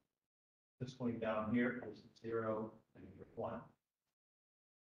 6. This point down here is 0, -1.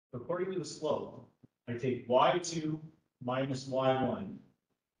 According to the slope, I take y2 minus y1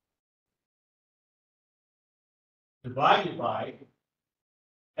 divided by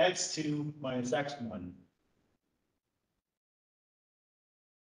x2 minus x1.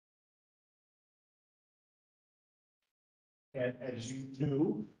 And as you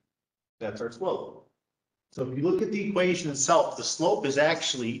do, that's our slope. So if you look at the equation itself, the slope is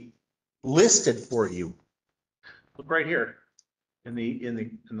actually listed for you. Look right here in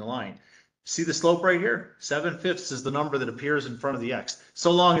the line. See the slope right here? 7/5 is the number that appears in front of the x,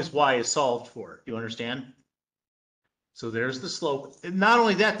 so long as y is solved for. You understand? So there's the slope. And not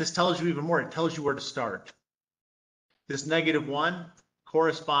only that, this tells you even more. It tells you where to start. This -1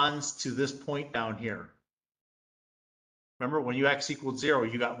 corresponds to this point down here. Remember, when you x equaled 0,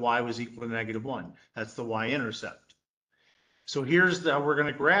 you got y was equal to -1. That's the y-intercept. So here's how we're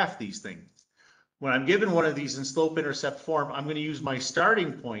going to graph these things. When I'm given one of these in slope-intercept form, I'm going to use my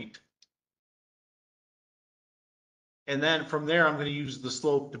starting point. And then from there, I'm going to use the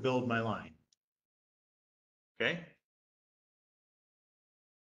slope to build my line. Okay?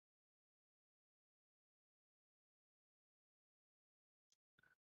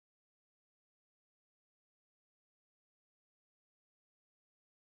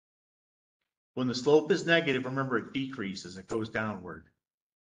 When the slope is negative, remember it decreases, it goes downward.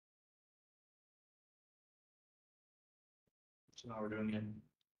 So now we're doing it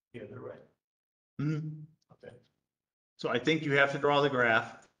the other way. Okay. So I think you have to draw the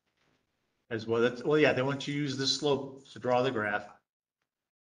graph as well. That's, well, yeah, they want you to use the slope to draw the graph.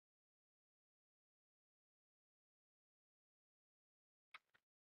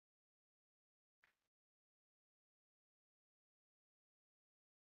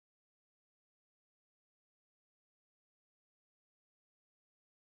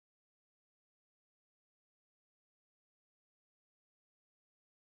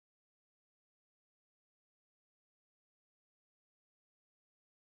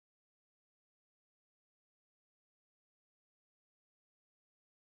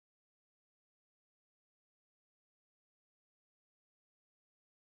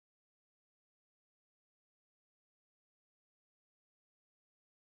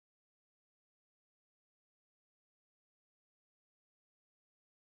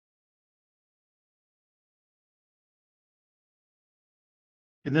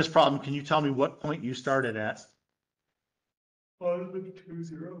 In this problem, can you tell me what point you started at? 5, 2,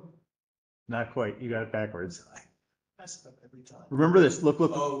 0. Not quite, you got it backwards. That's every time. Remember this, look,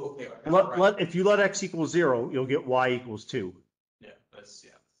 Oh, okay. I got it right. if you let x equals 0, you'll get y equals 2. Yeah, that's,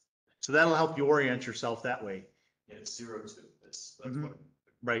 yeah, So that'll help you orient yourself that way. yeah, it's 0, 2, that's Mhm. what.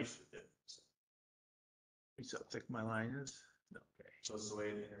 Right. Yeah. So thick my line is. Okay. So it's the way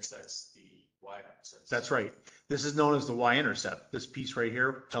it intersects the y-axis. That's right. This is known as the y-intercept. This piece right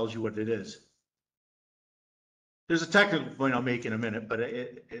here tells you what it is. There's a technical point I'll make in a minute, but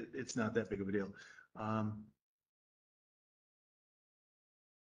it's not that big of a deal.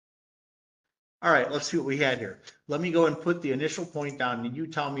 All right, let's see what we had here. Let me go and put the initial point down and you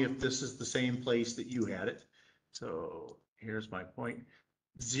tell me if this is the same place that you had it. So here's my point.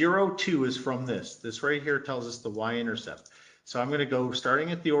 0, 2 is from this. This right here tells us the y-intercept. So I'm going to go,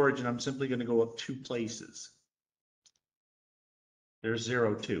 starting at the origin, I'm simply going to go up 2 places. There's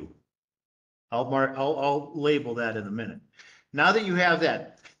 0, 2. I'll label that in a minute. Now that you have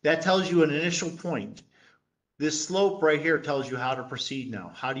that, that tells you an initial point. This slope right here tells you how to proceed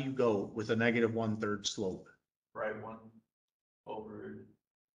now. How do you go with a negative 1/3 slope? Right 1 over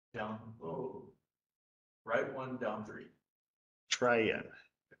down, oh, right 1 down 3. Try again.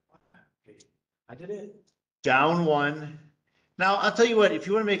 Okay, I did it. Down 1. Now, I'll tell you what, if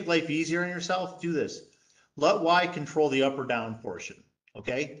you want to make life easier on yourself, do this. Let y control the up or down portion,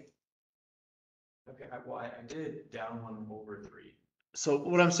 okay? Okay, I did down 1 over 3. So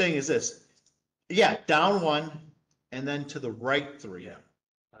what I'm saying is this. Yeah, down 1 and then to the right 3. Yeah.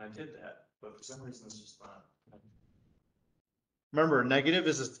 And I did that, but for some reason it's just not. Remember, negative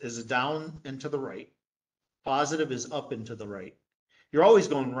is a down and to the right. Positive is up and to the right. You're always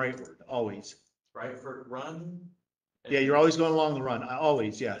going rightward, always. Right for run? Yeah, you're always going along the run,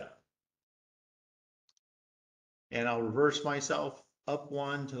 always, yeah. And I'll reverse myself, up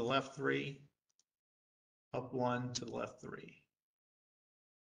 1 to the left 3, up 1 to the left 3.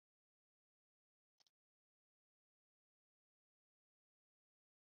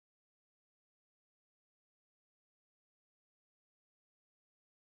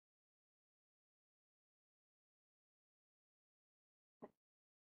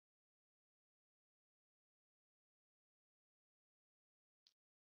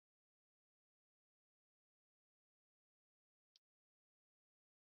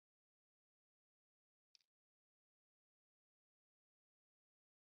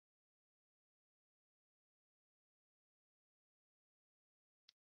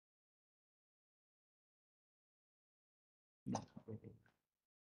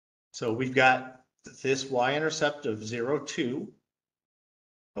 So we've got this y-intercept of 0, 2.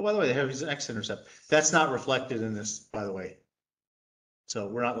 Oh, by the way, they have an x-intercept. That's not reflected in this, by the way. So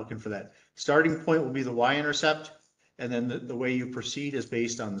we're not looking for that. Starting point will be the y-intercept, and then the way you proceed is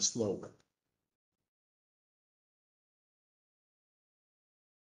based on the slope.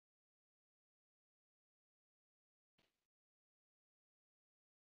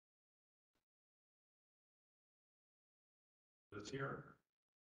 It's here.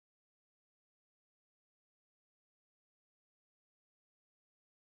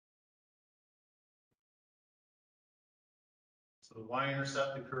 So the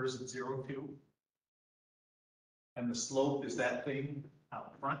y-intercept occurs at 0, 2. And the slope is that thing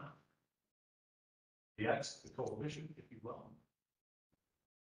out front. The x, the coefficient, if you will.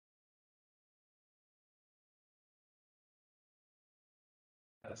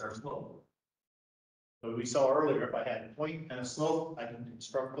 That's our slope. But we saw earlier, if I had a point and a slope, I can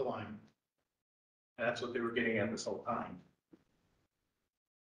construct the line. And that's what they were getting at this whole time.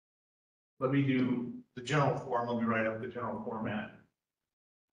 Let me do the general form. Let me write up the general format.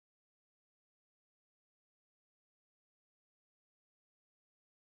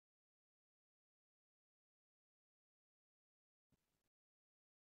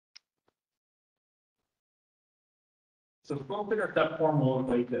 So the slope-intercept form will look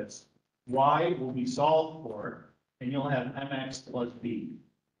like this. Y will be solved for, and you'll have mx plus b.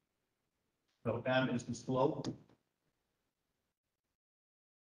 So m is the slope.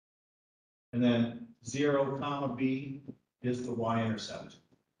 And then 0, comma b is the y-intercept.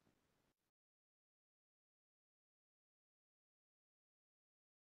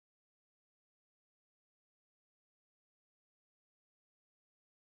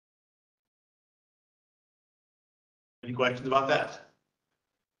 Any questions about that?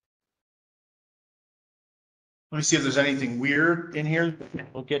 Let me see if there's anything weird in here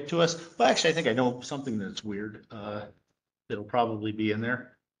that will get to us. Well, actually, I think I know something that's weird. That'll probably be in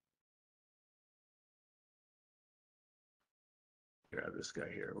there. Grab this guy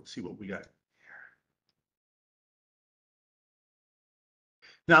here. Let's see what we got.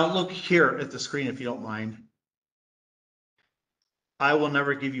 Now look here at the screen if you don't mind. I will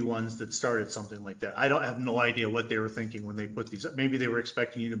never give you ones that started something like that. I don't have no idea what they were thinking when they put these up. Maybe they were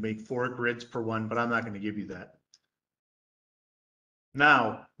expecting you to make 4 grids per one, but I'm not gonna give you that.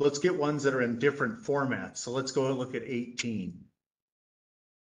 Now, let's get ones that are in different formats. So let's go and look at 18.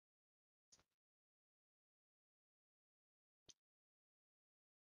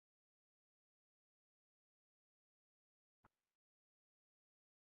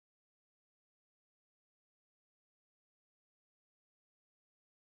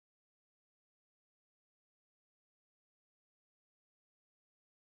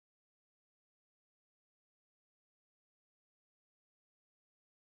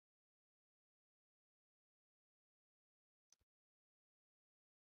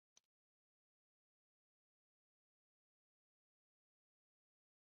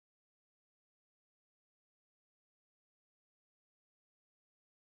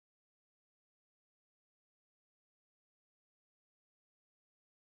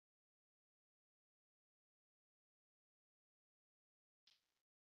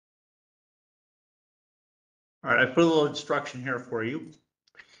 All right, I put a little instruction here for you.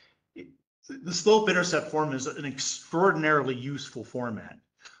 The slope intercept form is an extraordinarily useful format.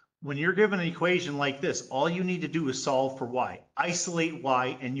 When you're given an equation like this, all you need to do is solve for y. Isolate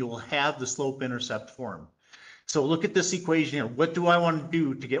y and you will have the slope intercept form. So look at this equation here. What do I want to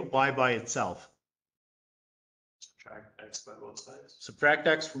do to get y by itself? Subtract x by both sides Subtract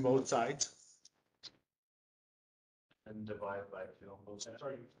x from both sides. and divide by 2 on both sides.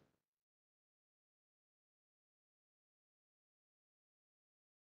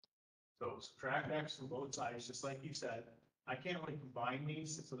 So subtract x from both sides, just like you said. I can't really combine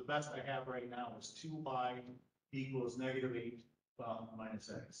these, so the best I have right now is 2y equals -8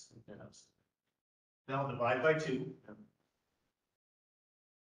 minus x. Yes. Now divide by 2.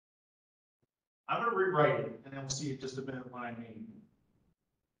 I'm gonna rewrite it, and then we'll see in just a minute what I mean.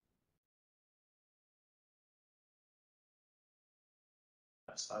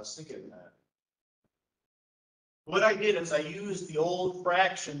 That's, I was thinking that. What I did is I used the old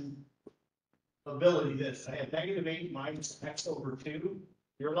fraction ability this. I had -8 minus x over 2.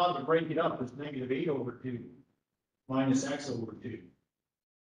 You're allowed to break it up as -8 over 2 minus x over 2.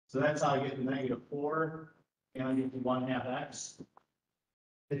 So that's how I get the -4 and I get the 1/2 x.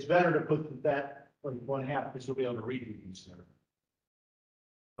 It's better to put that like 1/2 because you'll be able to read these there.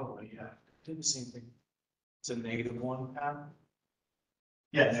 Oh, yeah, did the same thing. It's a -1/2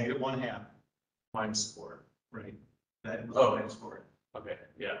 Yeah, -1/2. minus 4. Right. That was Oh. -4. Okay,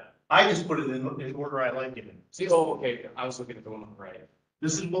 yeah. I just put it in order I like it in. See, oh, okay, I was looking at the one on the right.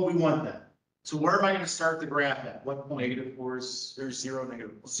 This is what we want then. So where am I gonna start the graph at? What point? -4 is, or 0,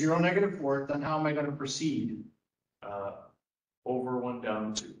 -4. 0, -4, then how am I gonna proceed? Over 1,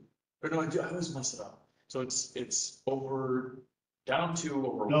 down 2. Or no, I always mess it up. So it's over, down 2,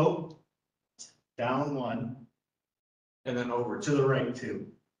 over 1. No. Down 1, And then over to 2. the right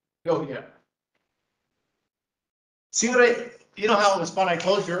 2. Oh, yeah. See what you know how it was fun, I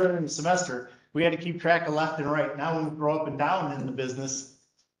told you earlier in the semester, we had to keep track of left and right. Now when we throw up and down in the business,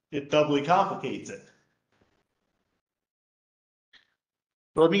 it doubly complicates it.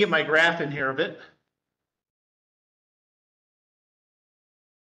 So let me get my graph in here a bit.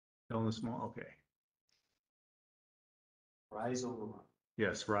 Fill in the small, okay. Rise over 1.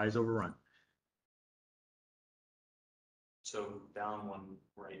 Yes, rise over run. So down 1,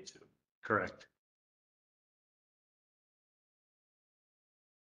 right 2. Correct.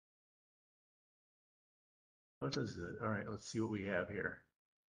 What is it? All right, let's see what we have here.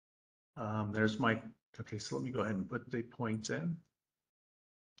 There's my, okay, so let me go ahead and put the points in.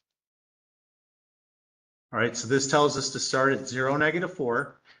 All right, so this tells us to start at 0,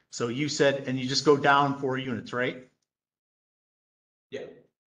 -4. So you said, and you just go down 4 units, right? Yeah.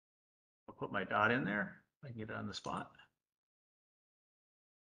 I'll put my dot in there. I can get it on the spot.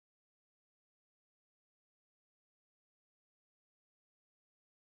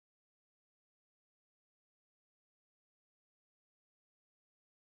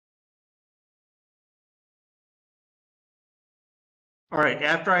 All right,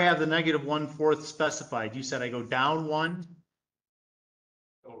 after I have the -1/4 specified, you said I go down 1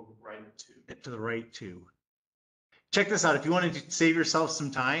 Oh, right 2. to the right 2. Check this out. If you want to save yourself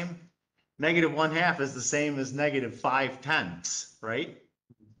some time, -1/2 is the same as -5/10, right?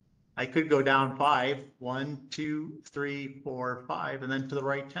 I could go down 5, 1, 2, 3, 4, 5, and then to the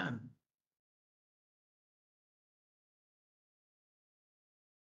right 10.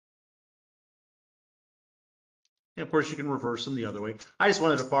 And of course, you can reverse them the other way. I just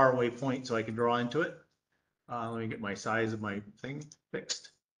wanted a faraway point so I could draw into it. Let me get my size of my thing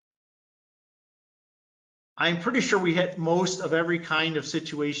fixed. I'm pretty sure we hit most of every kind of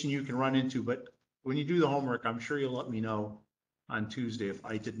situation you can run into, but when you do the homework, I'm sure you'll let me know on Tuesday if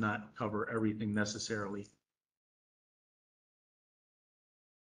I did not cover everything necessarily.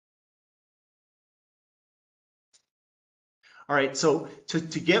 All right, so to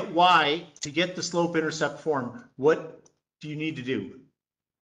get Y, to get the slope intercept form, what do you need to do?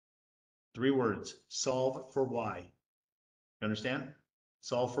 3 words, solve for Y. You understand?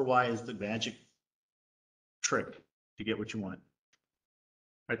 Solve for Y is the magic trick to get what you want.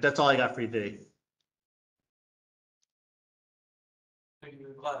 All right, that's all I got for you today. Thank you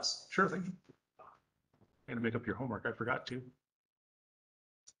for the class. Sure thing. I'm gonna make up your homework, I forgot to.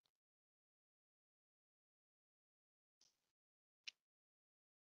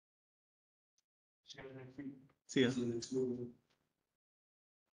 See ya.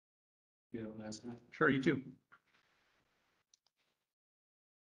 Yeah, nice. Sure, you too.